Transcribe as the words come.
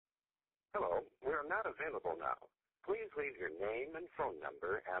Hello, we are not available now. Please leave your name and phone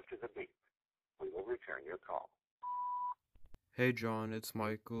number after the beep. We will return your call. Hey John, it's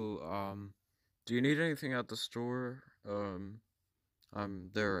Michael. Do you need anything at the store? I'm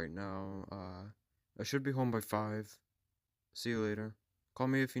there right now. I should be home by 5. See you later. Call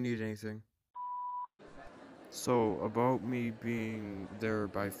me if you need anything. So, about me being there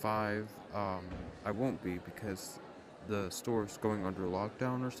by 5, I won't be because the store's going under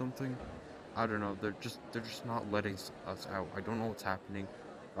lockdown or something. I don't know. They're just not letting us out. I don't know what's happening.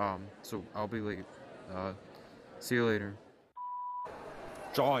 So I'll be late. Uh, See you later.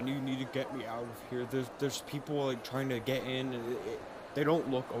 John, you need to get me out of here. There's people like trying to get in. And they don't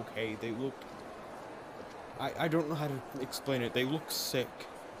look okay. They look. I don't know how to explain it. They look sick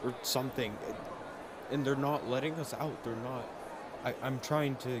or something, and they're not letting us out. They're not. I'm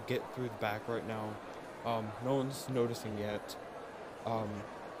trying to get through the back right now. No one's noticing yet. Um,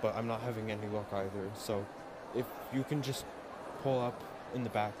 but I'm not having any luck either. So, if you can just pull up in the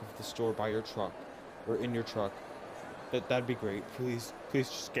back of the store by your truck, or in your truck, that'd be great. Please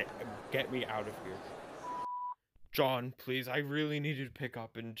just get me out of here. John, please, I really need you to pick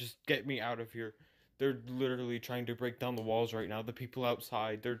up and just get me out of here. They're literally trying to break down the walls right now. The people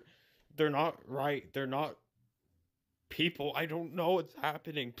outside, they're not right. They're not people. I don't know what's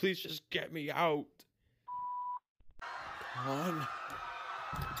happening. Please just get me out.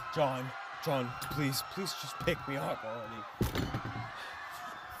 John, John, please just pick me up already.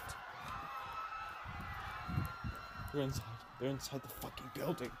 They're inside. They're inside the fucking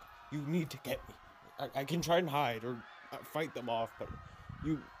building. You need to get me. I can try and hide or fight them off, but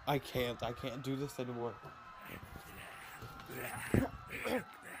I can't. I can't do this anymore.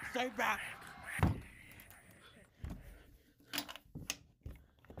 Stay back.